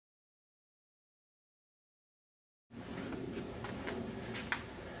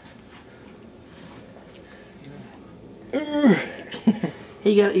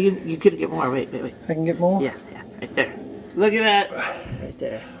You could get more. Wait. I can get more? Yeah, right there. Look at that. Right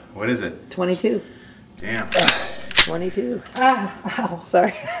there. What is it? 22. Damn. 22. Ow.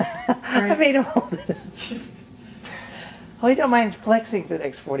 Sorry. I made him hold it. Oh, you don't mind flexing for the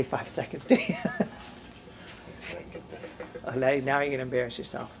next 45 seconds, do you? Oh, now you're going to embarrass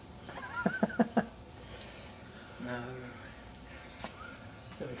yourself. No.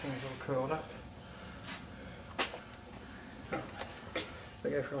 So everything's all curled up. We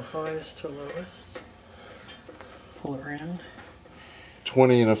go from highest to lowest. Pull it around.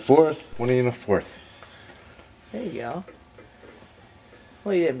 20 and a fourth. 20 and a fourth. There you go.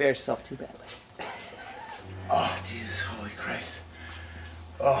 Well, you didn't embarrass yourself too badly. Oh, Jesus, holy Christ.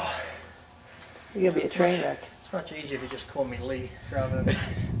 Oh. You're going to be a train wreck. It's much easier if you just call me Lee rather than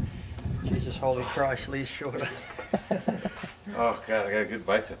Jesus, holy Christ, Lee's shorter. Oh, God, I got a good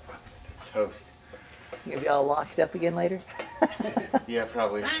bicep. Toast. You're going to be all locked up again later? Yeah,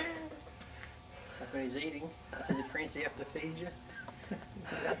 probably. That's when he's eating. So did Francie have to feed you?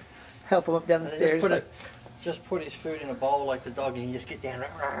 Help him up down the stairs. Just put his food in a bowl like the dog and you just get down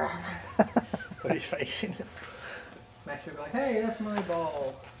put his face in it. Max would be like, hey, that's my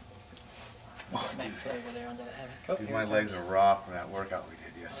bowl. Oh, Max over there under the hammock. dude, my legs are raw from that workout we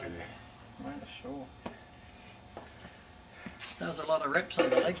did yesterday. Mine is sure. There was a lot of reps on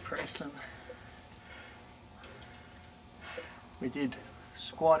the leg press and we did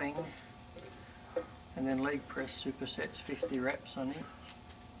squatting and then leg press supersets, 50 reps on it.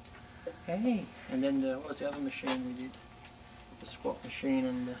 Hey, and then what was the other machine we did? The squat machine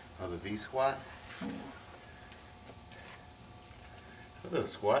and the... Oh, the V squat? Yeah. Well,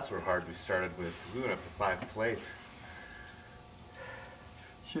 those squats were hard we started with. We went up to 5 plates.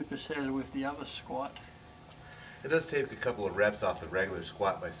 Supersetted with the other squat. It does take a couple of reps off the regular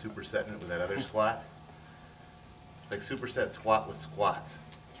squat by supersetting it with that other squat. It's like superset squat with squats.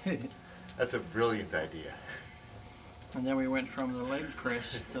 That's a brilliant idea. And then we went from the leg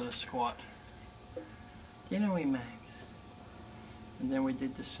press to the squat. Didn't we, Max? And then we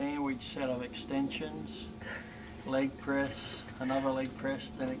did the sandwich set of extensions, leg press, another leg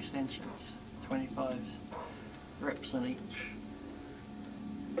press, then extensions. 25 reps on each.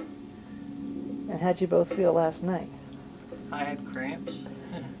 And how'd you both feel last night? I had cramps.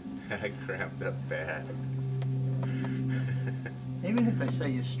 I cramped up bad. Even if they say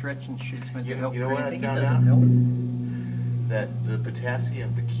you stretch and shit's meant to help you know what I cramping, it found doesn't out? help. That the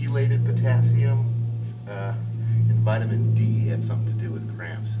potassium, the chelated potassium and vitamin D have something to do with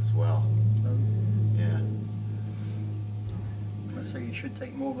cramps as well. Yeah. So you should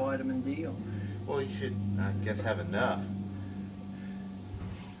take more vitamin D. Or... Well, you should, I guess, have enough.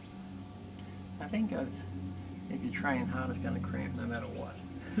 I think if you train hard, it's going to cramp no matter what.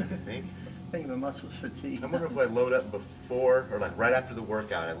 I think. I think the muscles fatigue. I wonder if I load up before, or like right after the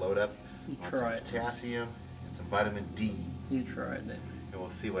workout, I load up on some try it. potassium and some vitamin D. You try it then. And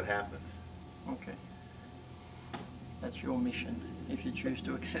we'll see what happens. Okay. That's your mission, if you choose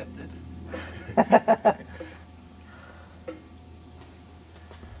to accept it.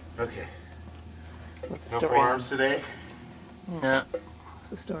 Okay. What's the No story? forearms today? No. What's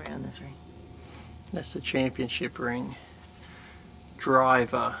the story on this ring? That's the championship ring.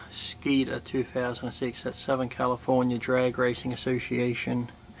 Driver, Skeeter 2006, that's Southern California Drag Racing Association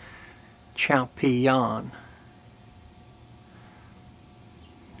champion.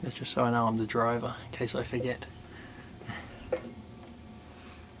 That's just so I know I'm the driver, in case I forget.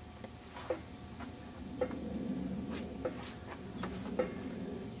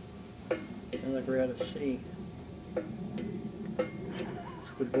 Sounds like we're out at sea.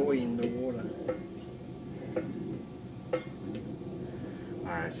 It's the buoy in the water.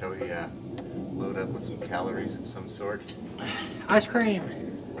 Alright, shall we load up with some calories of some sort? Ice cream!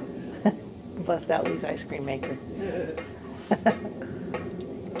 Bust out Lee's ice cream maker.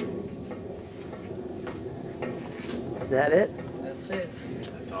 Is that it? That's it.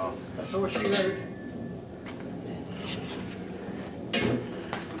 That's all. That's all she wrote.